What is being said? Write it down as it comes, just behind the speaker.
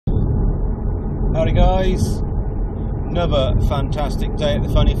Howdy guys, another fantastic day at the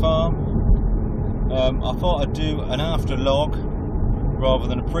funny farm. I thought I'd do an after log rather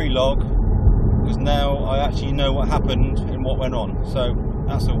than a pre-log, because now I actually know what happened and what went on, so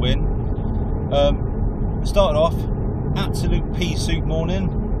that's a win. Started off absolute pea soup morning,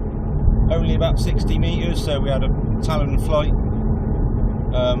 only about 60 metres, so we had a talon flight.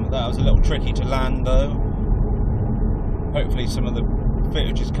 That was a little tricky to land though. Hopefully some of the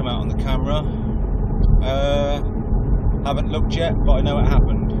footage has come out on the camera. Haven't looked yet, but I know it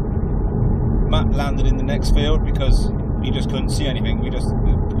happened. Matt landed in the next field because he just couldn't see anything. As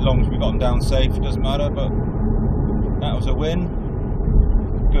long as we got him down safe, it doesn't matter, but that was a win.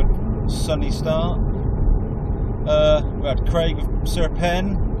 Good sunny start. We had Craig of Sir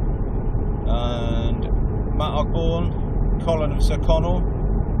Penn and Matt Ogborn, Colin of Sir Connell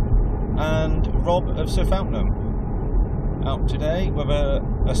and Rob of Sir Fountenham out today with a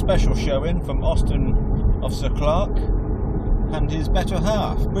special showing from Austin of Sir Clark and his better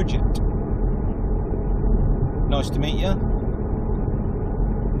half, Bridget. Nice to meet you.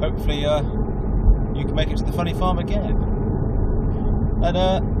 Hopefully you can make it to the funny farm again. And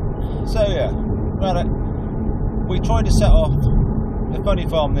so yeah, we tried to set off the funny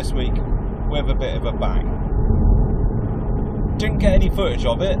farm this week with a bit of a bang. Didn't get any footage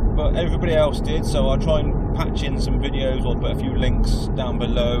of it, but everybody else did, so I'll try and patch in some videos or put a few links down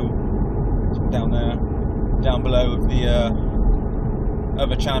below, down below of the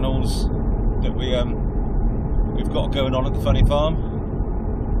other channels that we've got going on at the funny farm.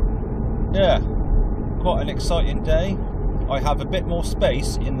 Yeah, quite an exciting day. I have a bit more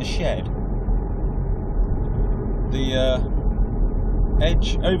space in the shed. The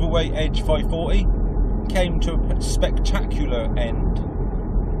overweight Edge 540 came to a spectacular end,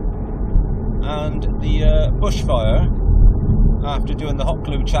 and the bushfire, after doing the hot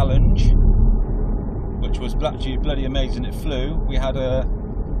glue challenge, which was bloody amazing, it flew. We had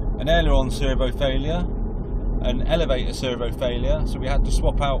an aileron servo failure, an elevator servo failure, so we had to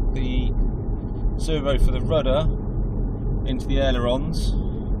swap out the servo for the rudder into the ailerons.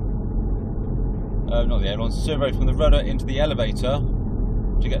 Not the ailerons, the servo from the rudder into the elevator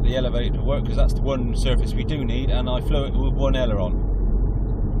to get the elevator to work, because that's the one surface we do need, and I flew it with one aileron.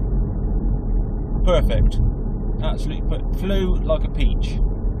 Perfect. Absolutely flew like a peach.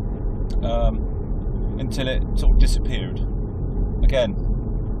 Until it sort of disappeared. Again,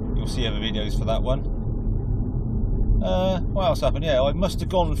 you'll see other videos for that one. What else happened? Yeah, I must have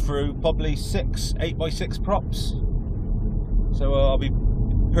gone through probably 6 8x6 props, so I'll be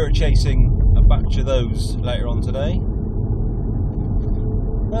purchasing a batch of those later on today.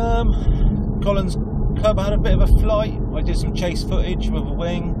 Colin's Cub had a bit of a flight. I did some chase footage with a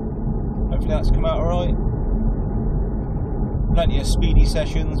wing. Hopefully that's come out alright. Plenty of speedy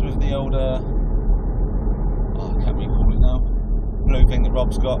sessions with the old I can't really call it now, blue thing that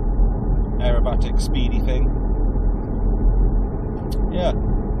Rob's got, aerobatic speedy thing. Yeah,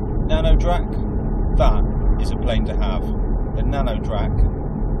 Nano Drac, that is a plane to have. The Nano Drac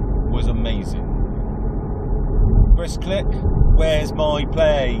was amazing. Chris Click, where's my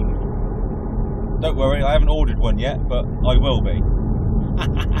plane? Don't worry, I haven't ordered one yet, but I will be.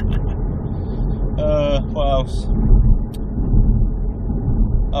 What else?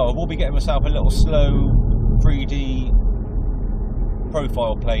 Oh, I will be getting myself a little slow 3D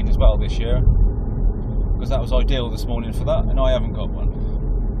profile plane as well this year, because that was ideal this morning for that, and I haven't got one.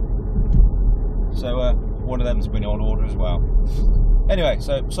 So one of them's been on order as well. Anyway,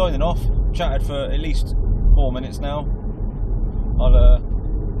 so signing off. Chatted for at least 4 minutes now. I'll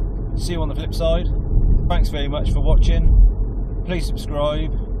see you on the flip side. Thanks very much for watching. Please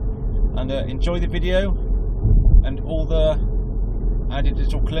subscribe and enjoy the video and all the added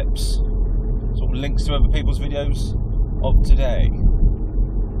little clips, sort of links to other people's videos of today.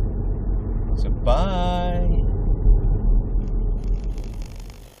 So bye.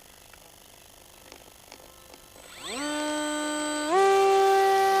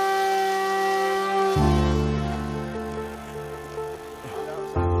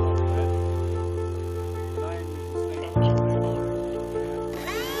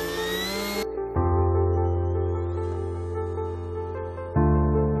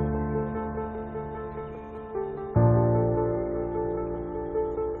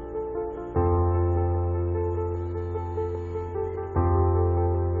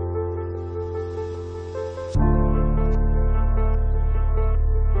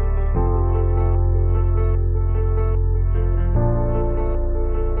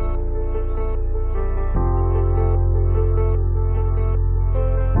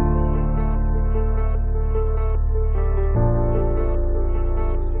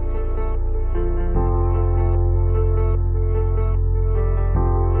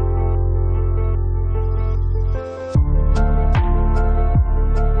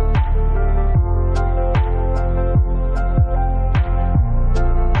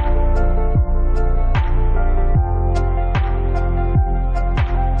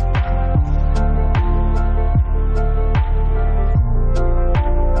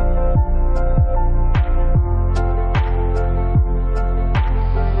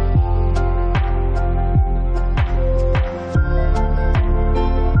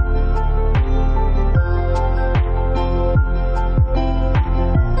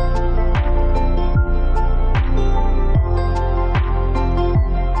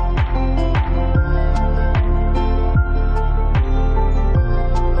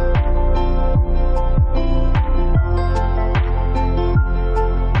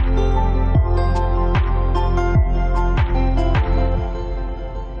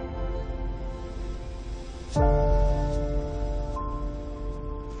 What?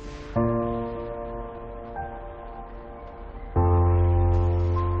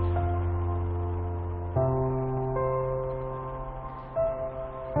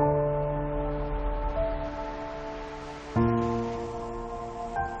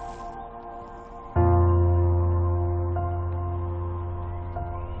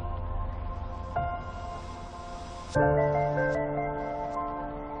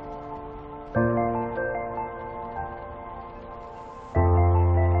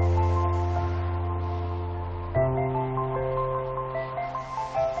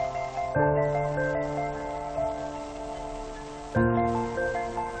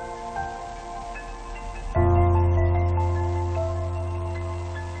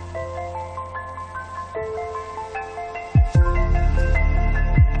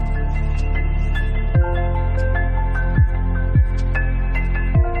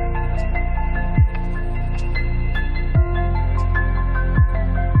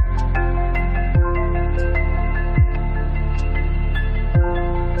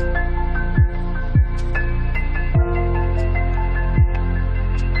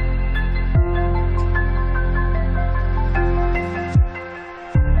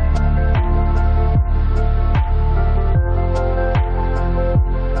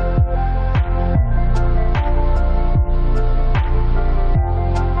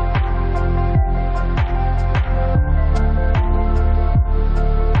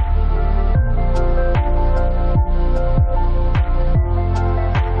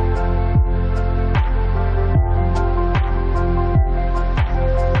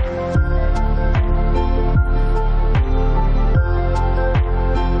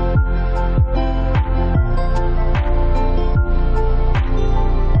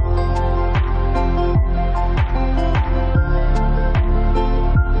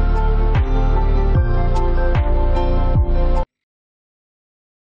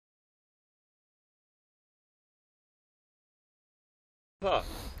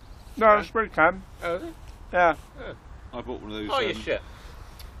 No, it's pretty calm. Oh, is it? Yeah. Oh. I bought one of those. Oh, you shit.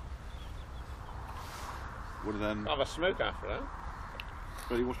 One of them. I'll have a smoke after that.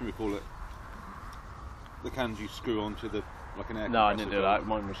 What should we call it? The cans you screw onto the like an air. No, I didn't do that.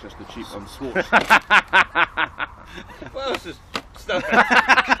 Mine was just the cheap one. Swatch. What else is stuff?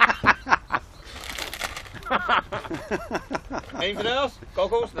 Anything else?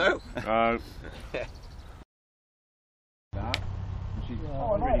 Goggles? No. She's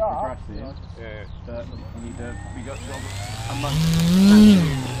Oh, really like progressive. Yeah. But we got sort of a month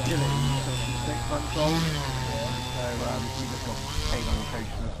agility, so she's 6 months old. So we just got paid on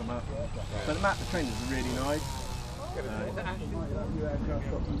location or something. So the trainers are really nice.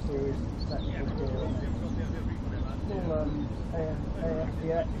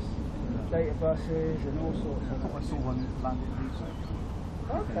 AFDX, data buses and all sorts of. I saw one that landed in Pizza.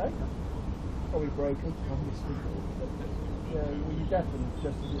 Okay. Probably broken. Yeah, well, you definitely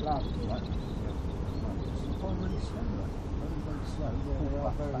just as it landed, right? It's really slow, right? Very slow. Yeah, they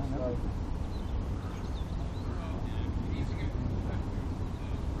are very slow.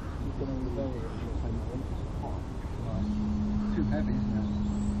 You're going to reveal it if you're saying that. Too heavy, isn't it?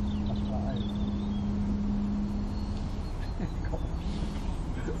 That's about it.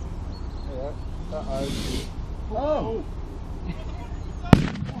 Yeah. Uh-oh. Oh!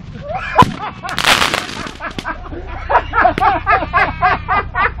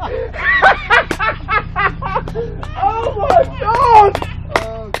 Oh my god!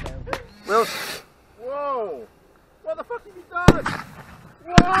 Okay. Well, Whoa! What the fuck have you done?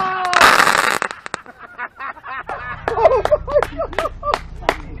 Whoa! Oh my god!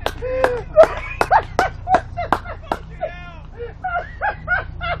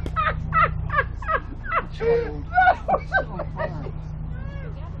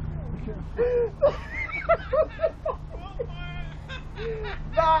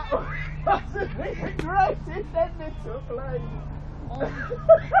 That's a big great intended to play.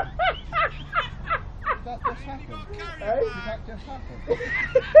 Did that just happen? Eh? Did that just happen?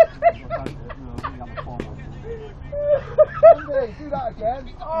 Andy, do that again.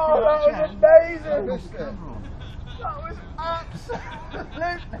 Oh, that was amazing! That was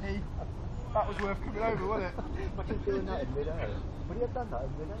absolutely. That was worth coming over, wasn't it? Imagine doing that in mid-air. Would you have done that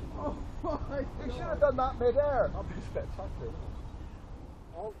in mid-air? Oh my God. You should have done that mid-air. That'd be spectacular.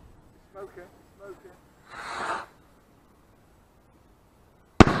 Oh, smoking, smoking.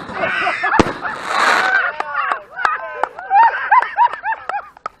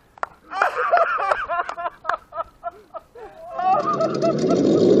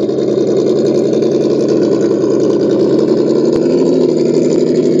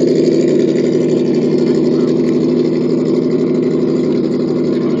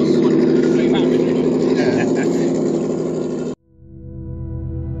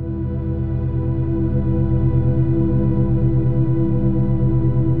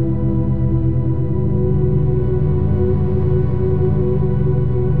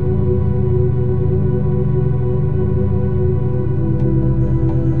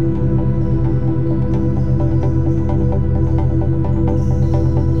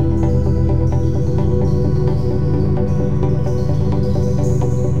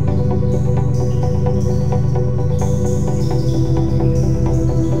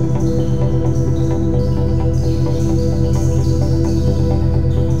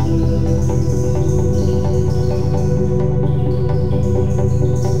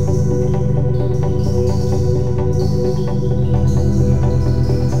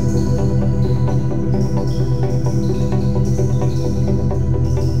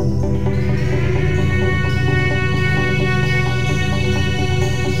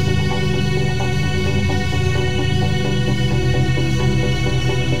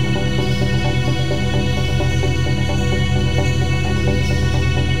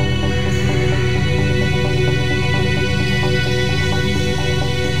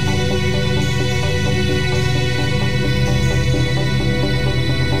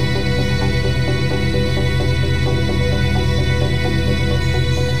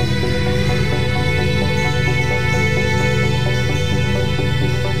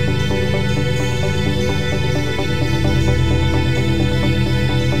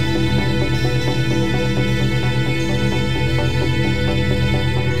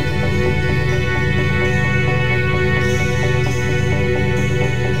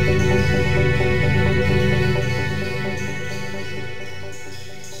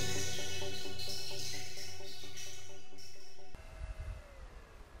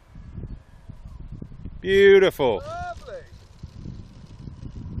 Beautiful. Lovely.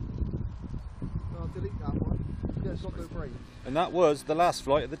 I'll delete that one. Yeah, it's not no break. And that was the last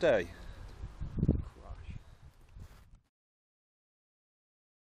flight of the day.